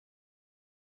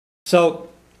So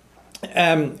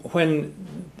when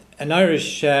an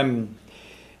Irish group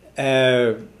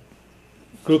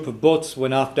of boats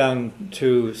went off down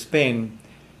to Spain,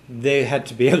 they had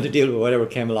to be able to deal with whatever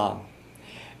came along,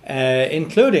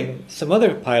 including some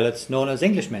other pilots known as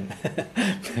Englishmen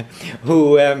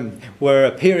who were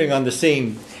appearing on the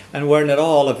scene and weren't at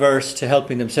all averse to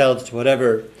helping themselves to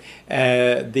whatever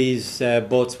these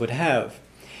boats would have.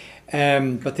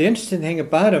 But the interesting thing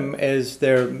about them is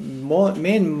their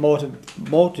main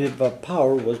motive of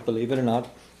power was, believe it or not,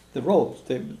 the rowes,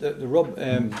 the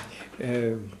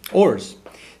oars.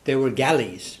 They were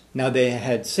galleys. Now they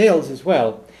had sails as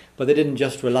well, but they didn't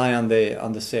just rely on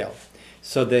the sail.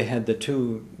 So they had the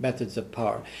two methods of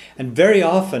power. And very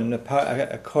often,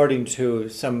 according to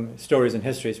some stories and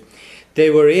histories, they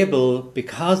were able,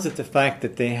 because of the fact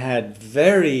that they had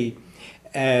very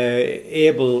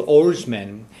able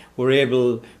oarsmen, were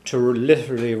able to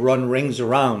literally run rings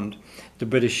around the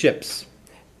British ships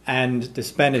and the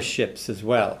Spanish ships as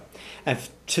well. And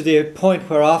to the point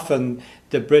where often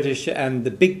the British and the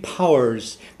big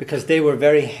powers, because they were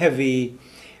very heavy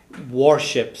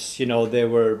warships, you know, they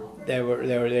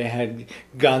had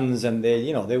guns, and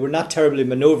they were not terribly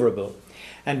maneuverable.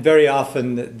 And very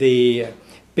often the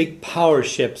big power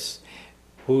ships,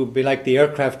 who would be like the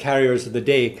aircraft carriers of the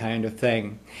day kind of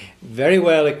thing, very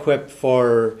well equipped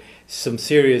for some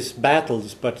serious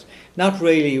battles, but not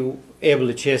really able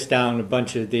to chase down a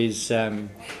bunch of these small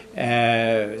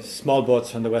boats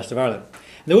from the west of Ireland.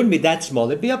 And they wouldn't be that small.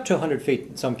 They'd be up to 100 feet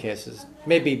in some cases,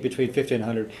 maybe between 50 and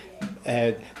 100,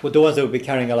 with the ones that would be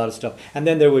carrying a lot of stuff. And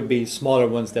then there would be smaller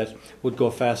ones that would go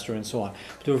faster and so on.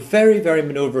 But they were very, very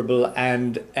maneuverable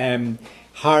and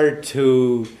hard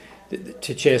to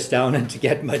chase down and to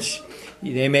get much.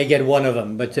 They may get one of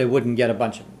them, but they wouldn't get a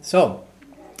bunch of them. So,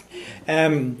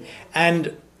 and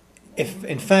if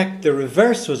in fact the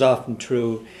reverse was often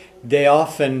true, they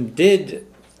often did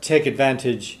take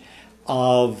advantage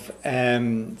of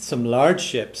some large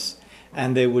ships,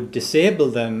 and they would disable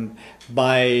them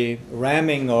by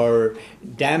ramming or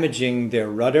damaging their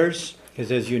rudders, because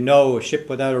as you know, a ship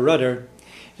without a rudder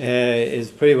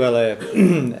is pretty well a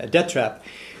death trap.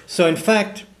 So in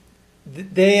fact,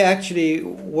 they actually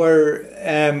were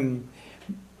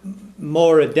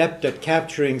more adept at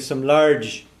capturing some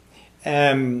large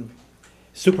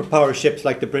superpower ships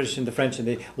like the British and the French,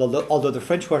 and although the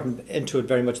French weren't into it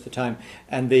very much at the time,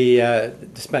 and the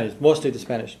Spanish, mostly the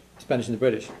Spanish and the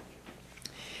British.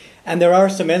 And there are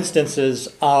some instances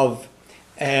of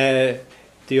the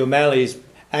O'Malleys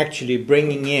actually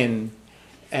bringing in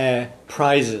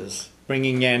prizes,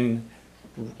 bringing in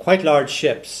quite large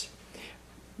ships,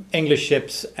 English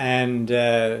ships and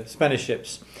Spanish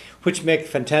ships, which make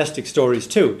fantastic stories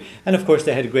too. And of course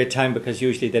they had a great time, because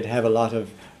usually they'd have a lot of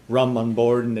rum on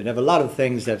board, and they'd have a lot of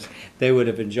things that they would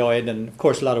have enjoyed, and of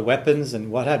course a lot of weapons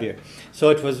and what have you. So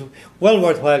it was well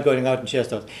worthwhile going out and chase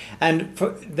those. And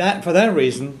for that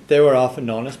reason, they were often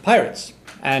known as pirates.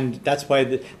 And that's why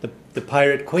the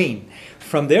Pirate Queen.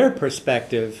 From their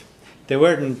perspective, they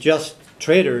weren't just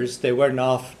traders, they weren't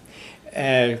off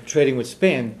trading with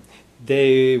Spain.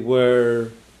 They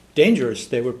were dangerous,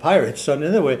 they were pirates. So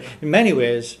in many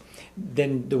ways,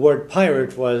 then the word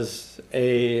pirate was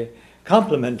a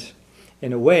compliment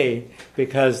in a way,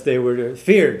 because they were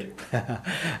feared.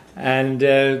 And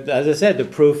as I said, the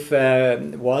proof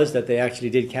was that they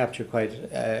actually did capture quite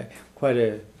a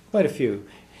few.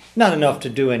 Not enough to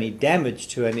do any damage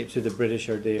to the British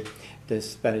or the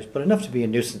Spanish, but enough to be a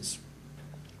nuisance.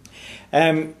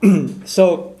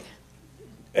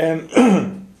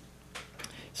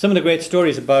 Some of the great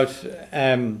stories about her,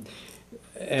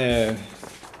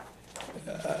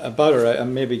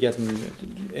 I'm maybe getting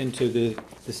into the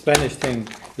Spanish thing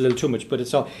a little too much, but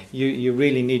it's all you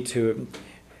really need to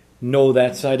know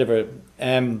that side of her.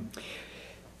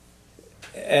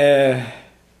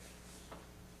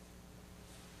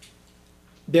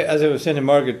 As I was saying to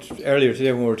Margaret earlier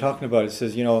today when we were talking about it, it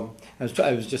says, I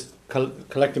was just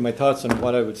collecting my thoughts on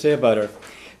what I would say about her.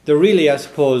 There really, I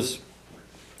suppose,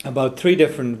 about three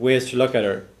different ways to look at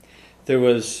her. There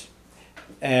was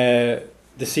the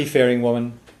seafaring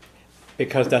woman,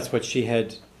 because that's what she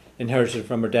had inherited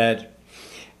from her dad.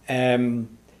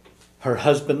 Her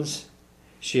husbands,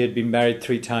 she had been married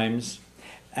 3 times,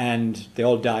 and they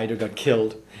all died or got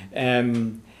killed.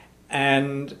 The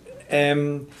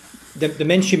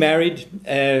men she married,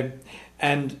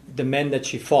 and the men that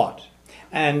she fought.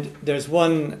 And there's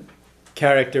one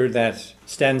character that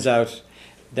stands out,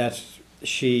 that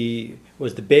she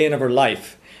was the bane of her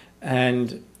life,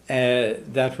 and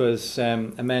that was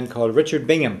a man called Richard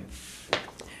Bingham.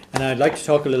 And I'd like to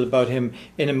talk a little about him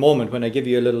in a moment when I give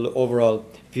you a little overall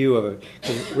view of it.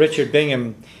 'Cause Richard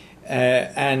Bingham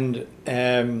and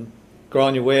Gráinne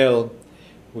Mhaol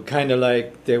were kind of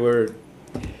like, they were,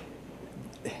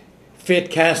 fate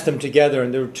cast them together,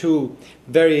 and they were two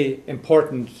very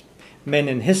important men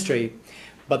in history,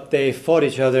 but they fought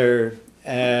each other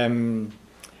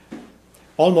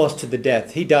almost to the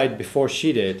death. He died before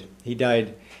she did. He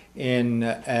died in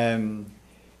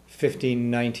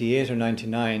 1598 or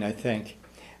 99, I think,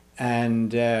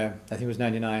 and I think it was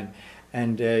 99,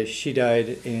 and she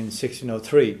died in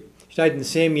 1603. She died in the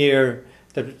same year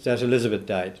that Elizabeth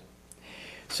died.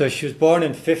 So she was born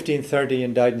in 1530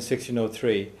 and died in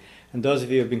 1603. And those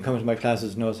of you who have been coming to my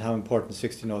classes knows how important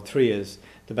 1603 is,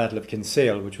 the Battle of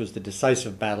Kinsale, which was the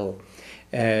decisive battle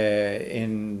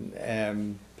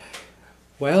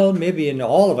well, maybe in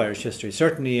all of Irish history,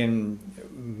 certainly in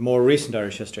more recent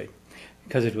Irish history,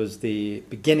 because it was the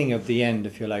beginning of the end,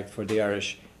 if you like, for the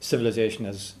Irish civilization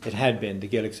as it had been, the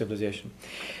Gaelic civilization.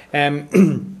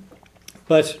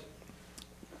 But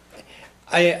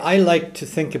I like to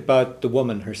think about the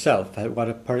woman herself,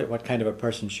 what kind of a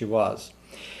person she was.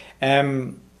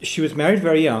 She was married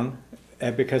very young,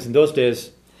 because in those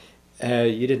days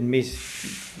you didn't meet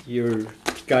your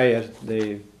guy at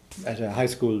a high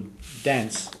school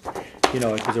dance. You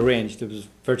know, it was arranged. It was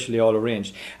virtually all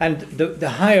arranged. And the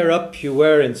higher up you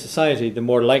were in society, the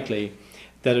more likely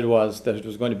that it was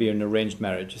going to be an arranged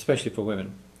marriage, especially for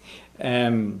women,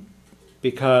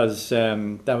 because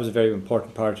that was a very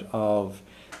important part of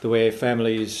the way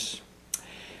families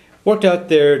worked out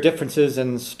their differences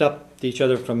and stopped each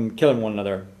other from killing one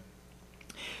another.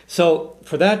 So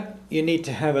for that, you need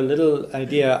to have a little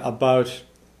idea about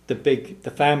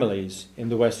the families in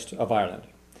the west of Ireland.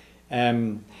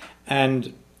 And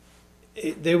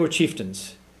they were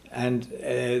chieftains, and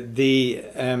the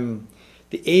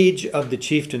age of the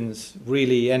chieftains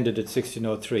really ended at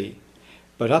 1603.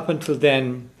 But up until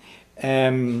then,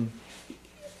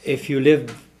 if you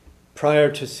lived prior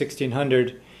to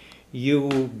 1600,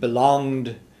 you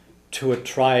belonged to a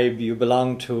tribe, you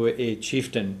belonged to a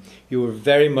chieftain. You were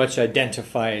very much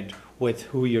identified with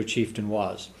who your chieftain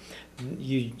was.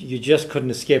 You just couldn't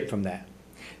escape from that.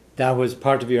 That was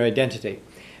part of your identity.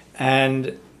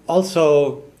 And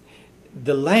also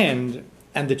the land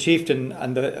and the chieftain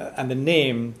and the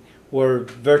name were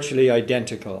virtually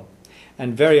identical.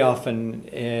 And very often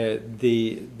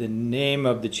the name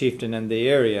of the chieftain and the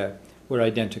area were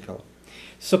identical.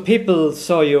 So people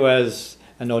saw you as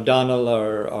an O'Donnell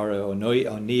or an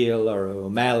O'Neill or an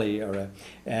O'Malley or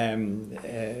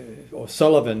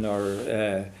O'Sullivan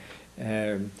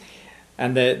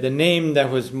and the name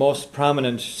that was most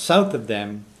prominent south of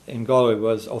them in Galway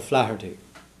was O'Flaherty.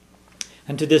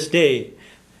 And to this day,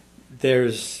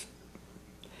 there's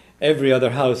every other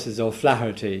house is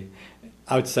O'Flaherty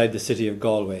outside the city of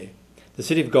Galway. The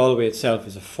city of Galway itself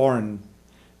is a foreign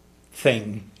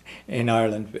thing in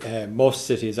Ireland. Most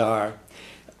cities are.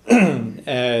 The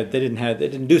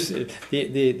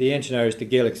ancient Irish, the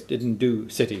Gaelics, didn't do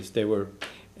cities. They were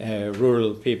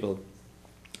rural people.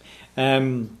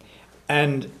 And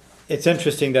it's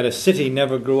interesting that a city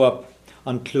never grew up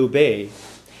on Clew Bay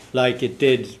like it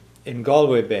did in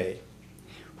Galway Bay,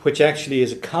 which actually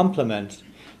is a complement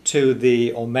to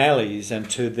the O'Malleys and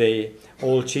to the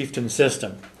old chieftain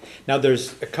system. Now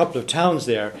there's a couple of towns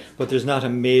there, but there's not a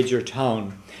major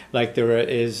town like there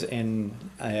is in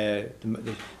the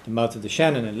mouth of the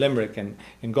Shannon in Limerick and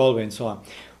in Galway and so on,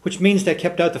 which means they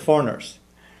kept out the foreigners.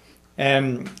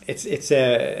 It's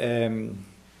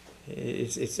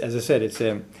as I said, it's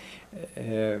an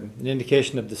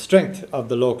indication of the strength of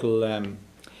the local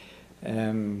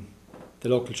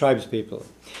tribes people.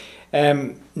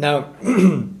 Now,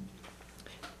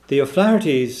 the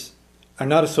O'Flahertys are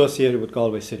not associated with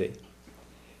Galway City.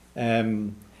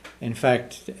 In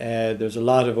fact, there's a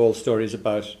lot of old stories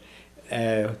about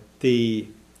the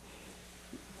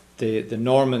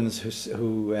Normans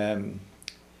who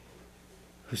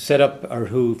set up or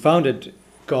who founded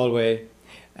Galway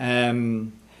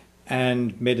and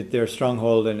made it their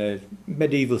stronghold in a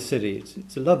medieval city.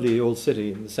 It's a lovely old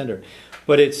city in the centre,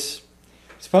 but it's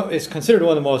considered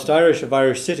one of the most Irish of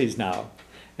Irish cities now,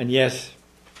 and yet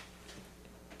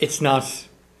it's not.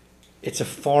 It's a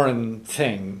foreign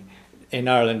thing in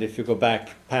Ireland if you go back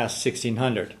past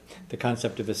 1600, the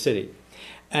concept of a city.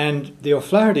 And the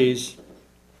O'Flahertys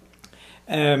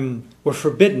were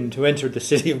forbidden to enter the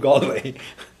city of Galway.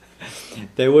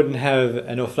 They wouldn't have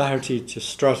an O'Flaherty to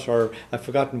strut, or I've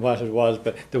forgotten what it was,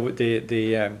 but there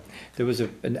was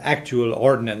an actual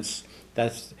ordinance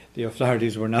that the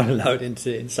O'Flahertys were not allowed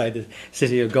inside the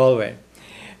city of Galway,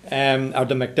 or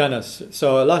the McDonaghs.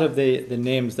 So a lot of the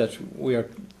names that we are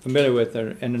familiar with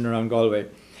are in and around Galway.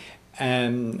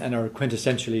 and are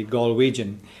quintessentially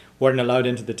Galwegian, weren't allowed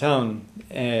into the town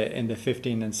in the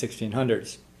 15 and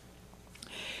 1600s.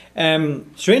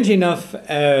 Strangely enough,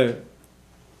 Gráinne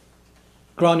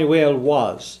Mhaol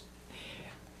was,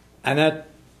 and that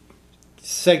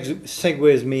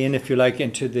segues me in, if you like,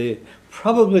 into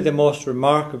probably the most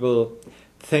remarkable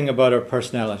thing about her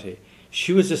personality.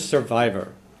 She was a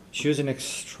survivor. She was an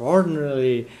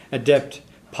extraordinarily adept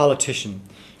politician.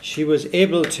 She was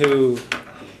able to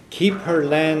keep her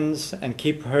lands and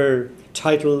keep her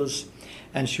titles,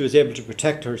 and she was able to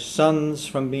protect her sons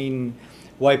from being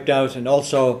wiped out, and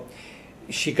also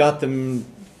she got them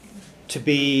to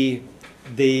be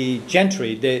the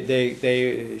gentry.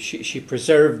 She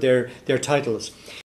preserved their titles.